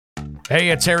Hey,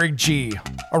 it's Eric G.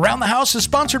 Around the House is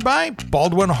sponsored by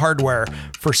Baldwin Hardware.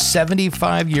 For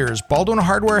 75 years, Baldwin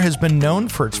Hardware has been known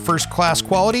for its first-class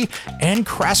quality and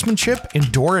craftsmanship in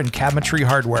door and cabinetry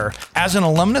hardware. As an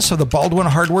alumnus of the Baldwin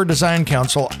Hardware Design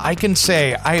Council, I can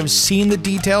say I have seen the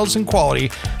details and quality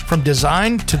from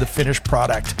design to the finished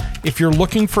product. If you're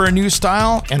looking for a new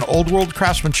style and old-world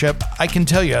craftsmanship, I can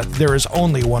tell you there is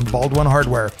only one Baldwin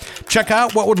Hardware. Check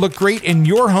out what would look great in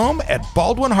your home at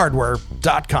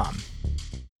baldwinhardware.com.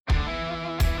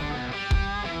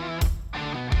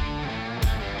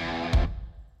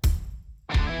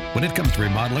 When it comes to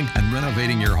remodeling and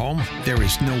renovating your home, there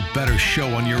is no better show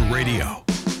on your radio.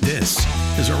 This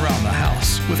is Around the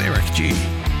House with Eric G.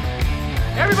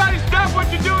 Everybody stop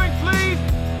what you're doing, please!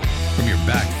 From your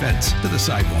back fence to the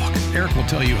sidewalk, Eric will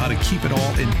tell you how to keep it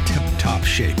all in tip-top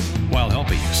shape while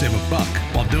helping you save a buck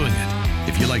while doing it.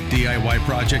 If you like DIY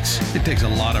projects, it takes a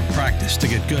lot of practice to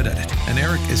get good at it, and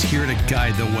Eric is here to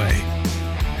guide the way.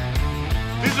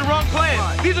 These are the wrong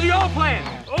plans. These are the old plans.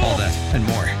 All that and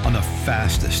more on the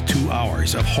fastest 2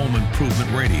 hours of home improvement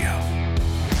radio.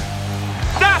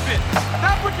 Stop it!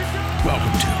 Stop what you're doing!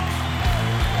 Welcome to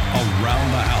Around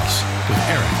the House with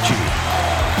Eric G.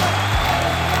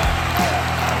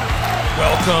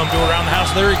 Welcome to Around the House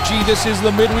with Eric G. This is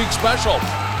the midweek special.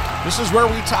 This is where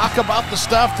we talk about the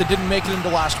stuff that didn't make it into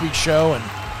last week's show and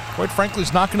quite frankly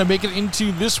is not going to make it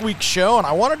into this week's show. And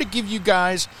I wanted to give you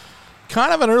guys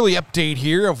kind of an early update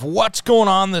here of what's going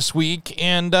on this week,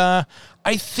 and I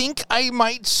think I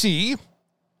might see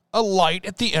a light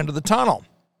at the end of the tunnel.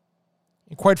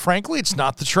 And quite frankly, it's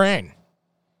not the train.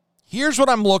 Here's what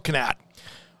I'm looking at.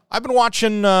 I've been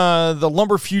watching the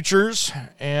lumber futures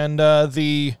and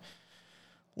the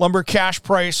lumber cash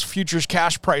price, futures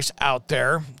cash price out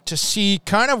there to see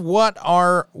kind of what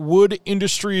our wood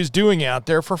industry is doing out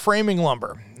there for framing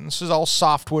lumber. And this is all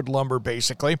softwood lumber,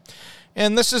 basically.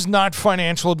 And this is not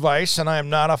financial advice, and I am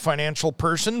not a financial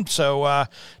person, so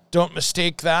don't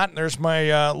mistake that. There's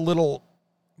my little,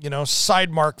 side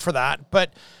mark for that.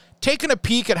 But taking a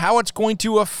peek at how it's going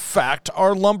to affect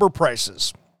our lumber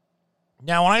prices.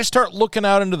 Now, when I start looking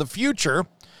out into the future,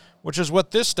 which is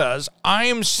what this does, I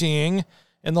am seeing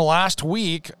in the last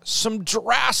week some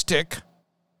drastic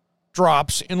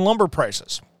drops in lumber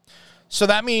prices. So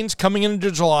that means coming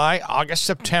into July, August,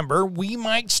 September, we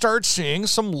might start seeing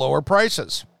some lower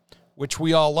prices, which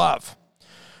we all love.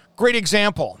 Great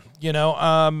example,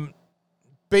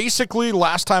 basically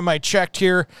last time I checked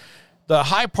here, the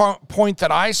high point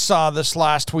that I saw this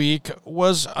last week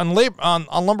was on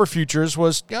lumber futures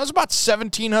was it was about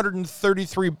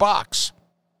 $1,733,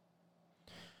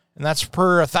 and that's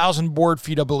per 1,000 board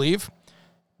feet, I believe.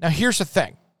 Now here's the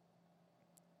thing.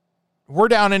 We're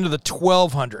down into the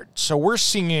 1,200, so we're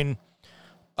seeing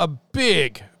a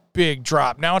big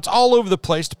drop. Now, it's all over the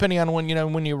place, depending on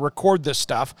when you record this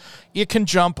stuff. It can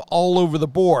jump all over the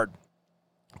board.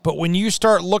 But when you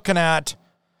start looking at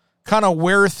kind of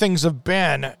where things have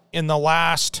been in the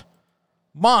last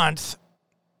month,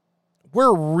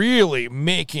 we're really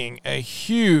making a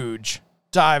huge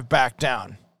dive back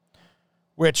down,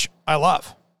 which I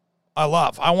love.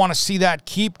 I want to see that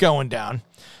keep going down.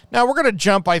 Now, we're going to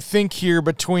jump, I think, here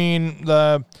between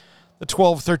the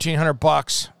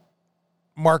 $1,200-$1,300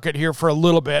 market here for a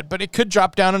little bit, but it could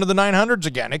drop down into the 900s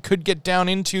again. It could get down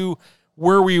into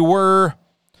where we were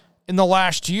in the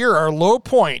last year, our low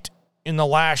point in the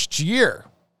last year.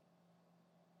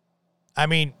 I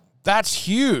mean, that's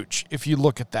huge if you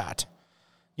look at that.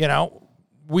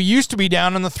 We used to be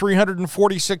down in the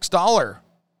 $346.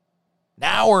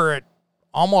 Now we're at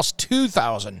almost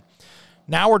 $2,000.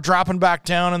 Now we're dropping back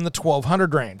down in the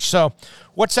 1,200 range. So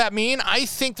what's that mean? I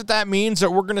think that means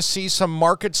that we're going to see some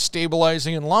market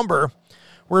stabilizing in lumber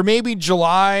where maybe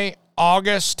July,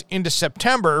 August into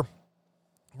September,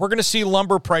 we're going to see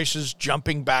lumber prices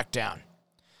jumping back down.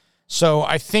 So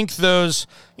I think those,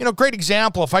 great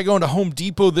example, if I go into Home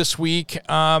Depot this week,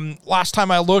 last time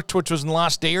I looked, which was in the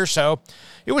last day or so,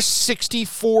 it was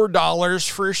 $64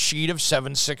 for a sheet of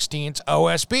 7/16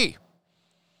 OSB.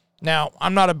 Now,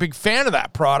 I'm not a big fan of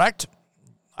that product.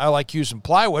 I like using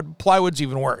plywood. Plywood's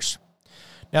even worse.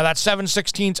 Now, that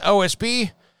 7/16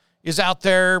 OSB is out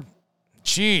there, a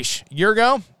year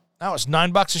ago, that was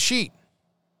 $9 a sheet.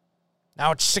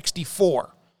 Now it's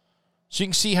 $64. So you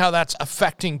can see how that's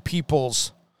affecting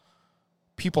people's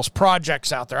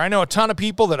projects out there. I know a ton of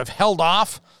people that have held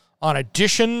off on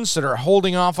additions, that are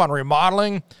holding off on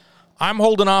remodeling. I'm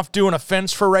holding off doing a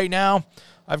fence for right now.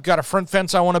 I've got a front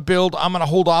fence I want to build. I'm going to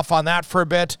hold off on that for a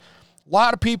bit. A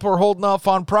lot of people are holding off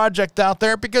on project out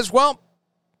there because,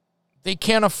 they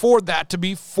can't afford that to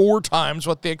be 4 times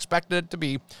what they expected it to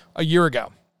be a year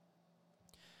ago.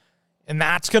 And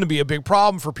that's going to be a big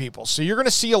problem for people. So you're going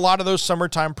to see a lot of those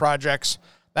summertime projects,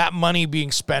 that money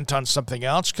being spent on something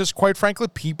else, because quite frankly,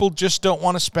 people just don't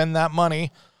want to spend that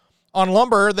money on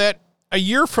lumber that a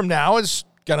year from now is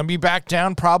going to be back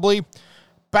down, probably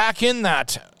back in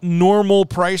that normal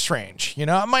price range. You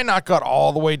know, it might not go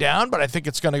all the way down, but I think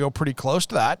it's going to go pretty close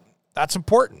to that. That's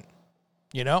important.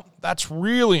 You know, that's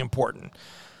really important.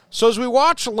 So as we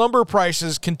watch lumber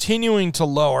prices continuing to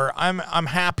lower, I'm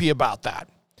happy about that.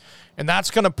 And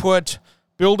that's going to put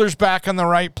builders back in the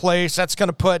right place. That's going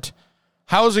to put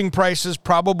housing prices,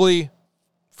 probably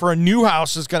for a new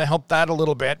house, is going to help that a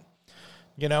little bit.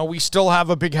 You know, we still have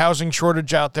a big housing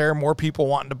shortage out there. More people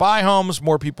wanting to buy homes,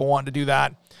 more people wanting to do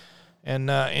that,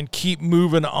 and keep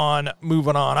moving on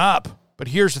up. But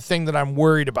here's the thing that I'm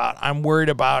worried about. I'm worried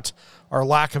about our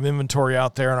lack of inventory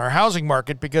out there in our housing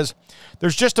market, because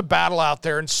there's just a battle out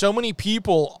there, and so many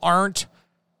people aren't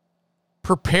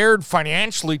prepared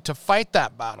financially to fight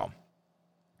that battle.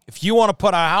 If you want to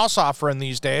put a house offer in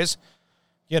these days,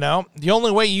 you know, the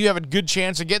only way you have a good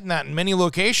chance of getting that in many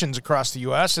locations across the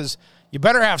U.S. is you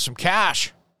better have some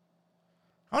cash.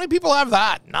 How many people have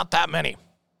that? Not that many.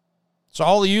 So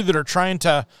all of you that are trying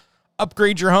to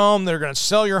upgrade your home, that are going to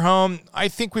sell your home, I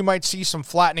think we might see some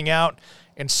flattening out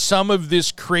and some of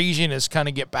this craziness kind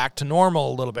of get back to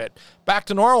normal a little bit. Back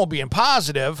to normal being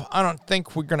positive, I don't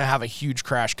think we're going to have a huge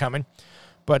crash coming.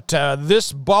 But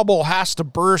this bubble has to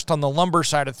burst on the lumber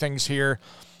side of things here.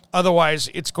 Otherwise,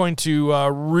 it's going to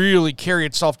really carry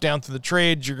itself down through the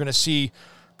trades. You're going to see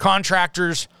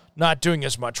contractors not doing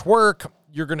as much work.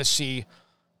 You're going to see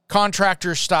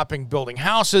contractors stopping building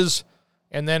houses.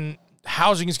 And then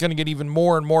housing is going to get even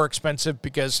more and more expensive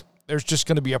because there's just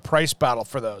going to be a price battle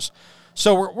for those.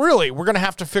 So we're going to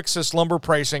have to fix this lumber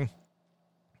pricing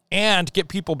and get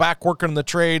people back working in the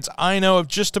trades. I know of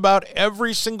just about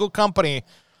every single company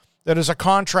that is a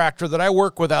contractor that I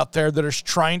work with out there that is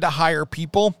trying to hire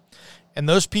people, and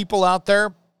those people out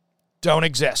there don't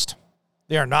exist.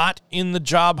 They are not in the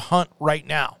job hunt right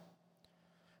now.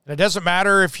 And it doesn't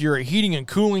matter if you're a heating and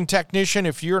cooling technician,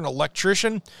 if you're an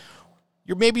electrician,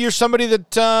 maybe you're somebody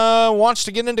that wants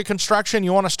to get into construction,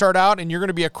 you want to start out, and you're going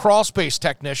to be a crawl space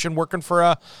technician working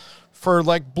for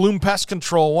like Bloom Pest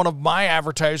Control, one of my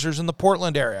advertisers in the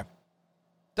Portland area.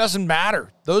 Doesn't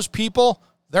matter. Those people,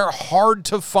 they're hard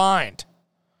to find.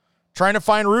 Trying to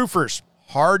find roofers,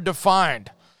 hard to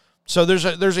find. So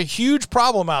there's a huge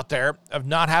problem out there of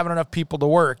not having enough people to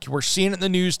work. We're seeing it in the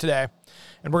news today,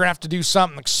 and we're going to have to do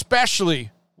something,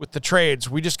 especially with the trades.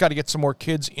 We just got to get some more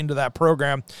kids into that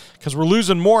program because we're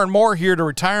losing more and more here to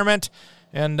retirement.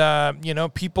 And,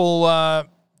 people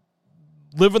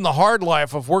living the hard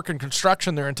life of working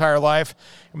construction their entire life.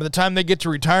 And by the time they get to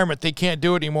retirement, they can't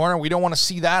do it anymore. And we don't want to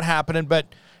see that happening. But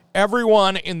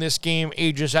everyone in this game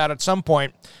ages out at some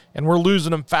point, and we're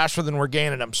losing them faster than we're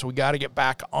gaining them. So we got to get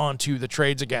back onto the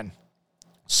trades again.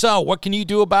 So what can you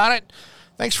do about it?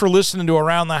 Thanks for listening to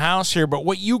Around the House here. But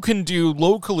what you can do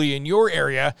locally in your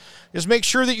area is make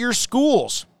sure that your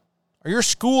schools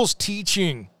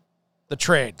teaching the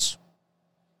trades.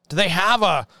 Do they have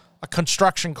a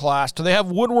construction class? Do they have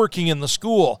woodworking in the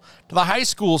school? Do the high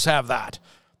schools have that?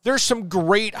 There's some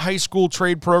great high school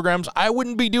trade programs. I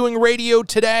wouldn't be doing radio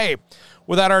today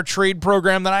without our trade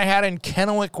program that I had in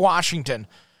Kennewick, Washington,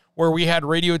 where we had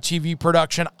radio TV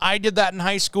production. I did that in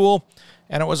high school,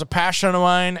 and it was a passion of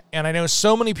mine, and I know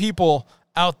so many people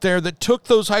out there that took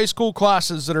those high school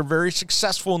classes that are very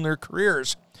successful in their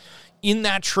careers in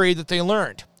that trade that they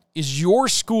learned. Is your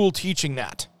school teaching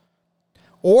that?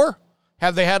 Or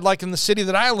have they had, like in the city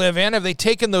that I live in, have they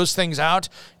taken those things out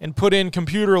and put in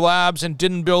computer labs and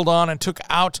didn't build on and took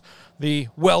out the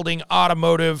welding,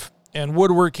 automotive, and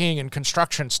woodworking and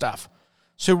construction stuff?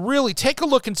 So really take a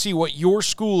look and see what your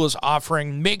school is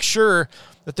offering. Make sure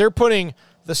that they're putting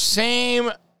the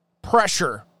same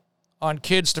pressure on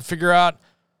kids to figure out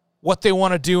what they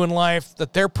want to do in life,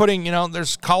 that they're putting,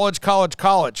 there's college.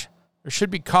 There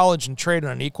should be college and trade on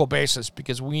an equal basis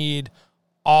because we need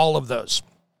all of those.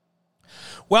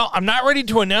 Well, I'm not ready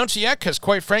to announce it yet because,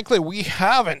 quite frankly, we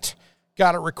haven't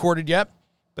got it recorded yet.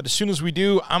 But as soon as we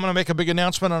do, I'm going to make a big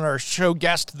announcement on our show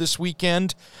guest this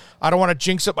weekend. I don't want to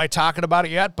jinx it by talking about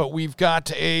it yet, but we've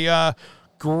got a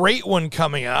great one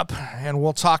coming up, and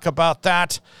we'll talk about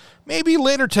that maybe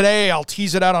later today. I'll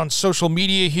tease it out on social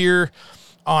media here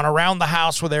on Around the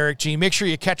House with Eric G. Make sure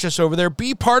you catch us over there.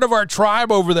 Be part of our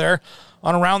tribe over there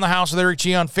on Around the House with Eric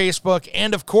G on Facebook,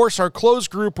 and of course our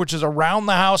closed group, which is Around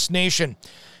the House Nation.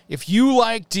 If you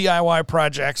like DIY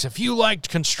projects, if you liked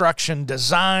construction,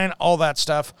 design, all that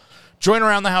stuff, join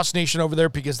Around the House Nation over there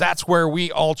because that's where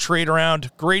we all trade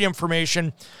around great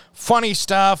information, funny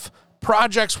stuff,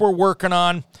 projects we're working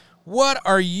on. What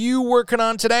are you working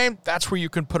on today? That's where you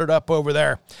can put it up over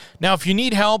there. Now, if you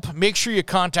need help, make sure you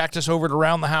contact us over at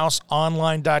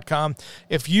AroundTheHouseOnline.com.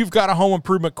 If you've got a home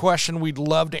improvement question, we'd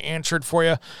love to answer it for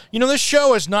you. You know, this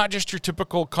show is not just your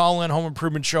typical call-in home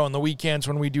improvement show on the weekends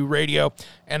when we do radio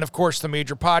and, of course, the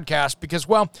major podcast because,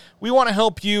 well, we want to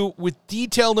help you with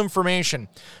detailed information.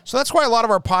 So that's why a lot of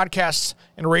our podcasts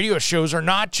and radio shows are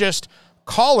not just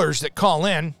callers that call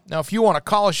in. Now, if you want to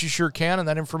call us, you sure can, and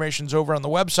that information's over on the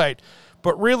website.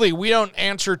 But really, we don't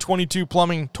answer 22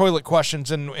 plumbing toilet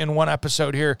questions in one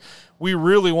episode here. We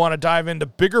really want to dive into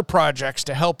bigger projects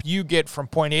to help you get from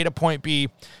point A to point B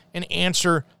and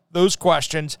answer those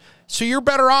questions so you're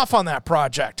better off on that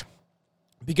project.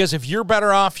 Because if you're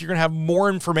better off, you're going to have more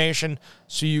information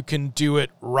so you can do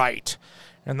it right.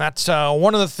 And that's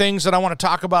one of the things that I want to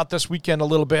talk about this weekend a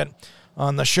little bit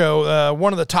on the show.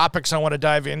 One of the topics I want to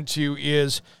dive into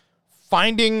is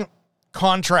finding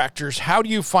contractors. How do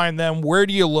you find them? Where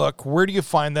do you look? Where do you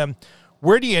find them?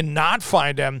 Where do you not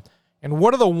find them? And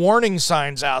what are the warning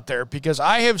signs out there? Because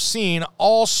I have seen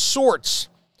all sorts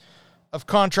of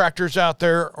contractors out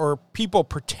there or people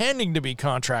pretending to be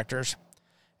contractors.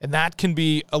 And that can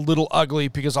be a little ugly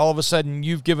because all of a sudden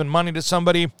you've given money to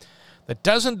somebody that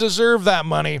doesn't deserve that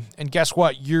money, and guess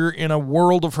what? You're in a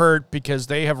world of hurt because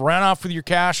they have ran off with your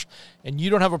cash, and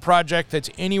you don't have a project that's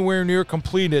anywhere near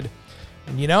completed.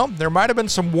 And you know, there might have been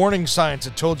some warning signs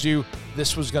that told you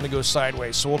this was going to go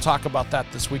sideways, so we'll talk about that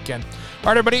this weekend. All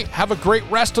right, everybody, have a great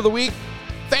rest of the week.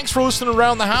 Thanks for listening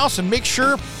Around the House, and make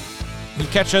sure you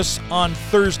catch us on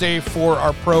Thursday for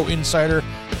our Pro Insider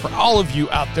for all of you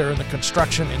out there in the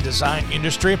construction and design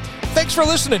industry. Thanks for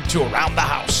listening to Around the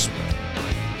House.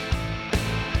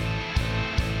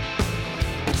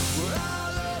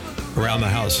 Around the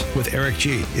House with Eric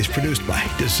G. is produced by,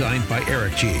 designed by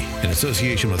Eric G. in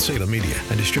association with Salem Media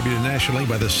and distributed nationally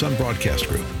by the Sun Broadcast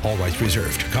Group. All rights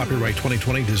reserved. Copyright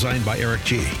 2020 designed by Eric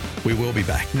G. We will be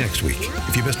back next week.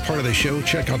 If you missed part of the show,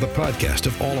 check out the podcast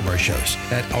of all of our shows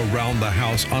at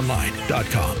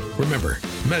AroundTheHouseOnline.com. Remember,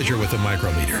 measure with a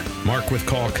micrometer, mark with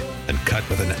caulk, and cut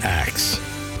with an axe.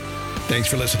 Thanks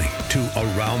for listening to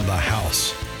Around the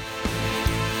House.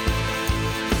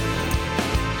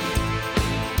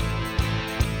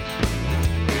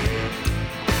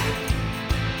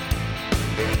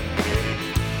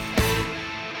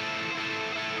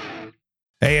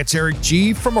 Hey, it's Eric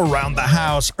G. from Around the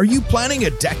House. Are you planning a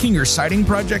decking or siding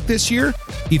project this year?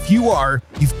 If you are,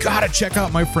 you've got to check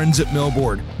out my friends at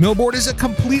Millboard. Millboard is a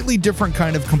completely different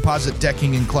kind of composite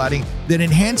decking and cladding that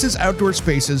enhances outdoor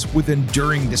spaces with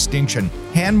enduring distinction.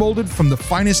 Hand-molded from the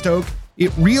finest oak,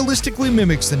 it realistically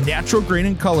mimics the natural grain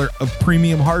and color of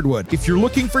premium hardwood. If you're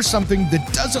looking for something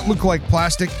that doesn't look like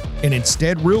plastic and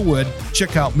instead real wood,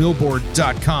 check out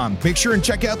millboard.com. Make sure and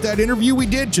check out that interview we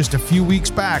did just a few weeks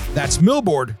back. That's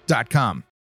millboard.com.